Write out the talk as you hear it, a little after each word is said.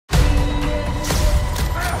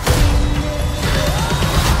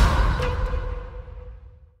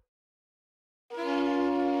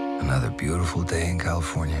another beautiful day in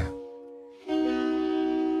California.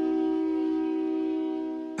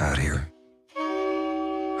 Out here,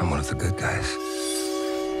 I'm one of the good guys.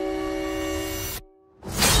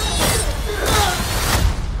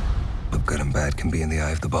 But good and bad can be in the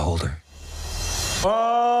eye of the beholder.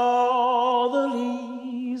 All the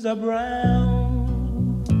leaves are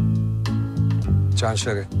brown. John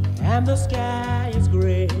Sugar. And the sky is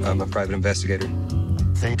gray. I'm a private investigator.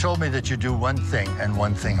 They told me that you do one thing and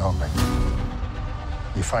one thing only.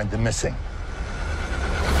 You find the missing.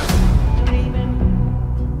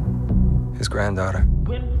 His granddaughter.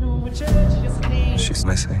 She's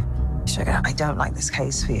missing. Sugar, I don't like this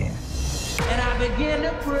case for you. And I begin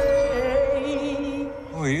to pray.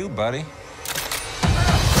 Who are you, buddy?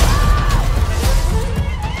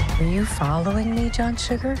 Are you following me, John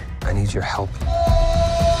Sugar? I need your help.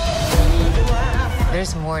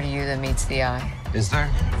 There's more to you than meets the eye. Is there?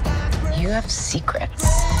 You have secrets.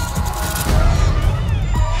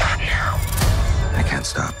 Not now. I can't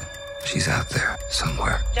stop. She's out there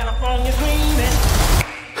somewhere. California dreaming.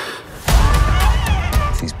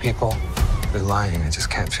 These people, they're lying. I just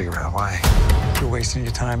can't figure out why. You're wasting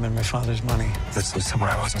your time and my father's money. This was someone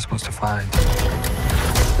I wasn't supposed to find.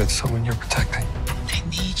 That's someone you're protecting. I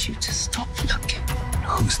need you to stop looking.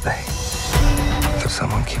 Who's they? There's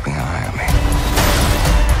someone keeping an eye on me.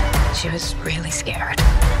 She was really scared.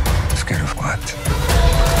 Scared of what?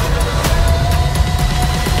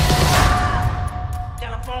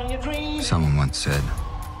 California dreaming. Someone once said,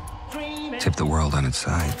 tip the world on its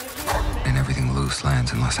side, and everything loose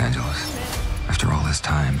lands in Los Angeles. After all this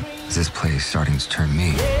time, is this place starting to turn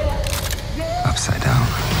me upside down?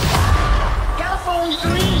 California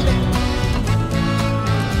dreaming.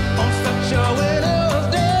 On such a way.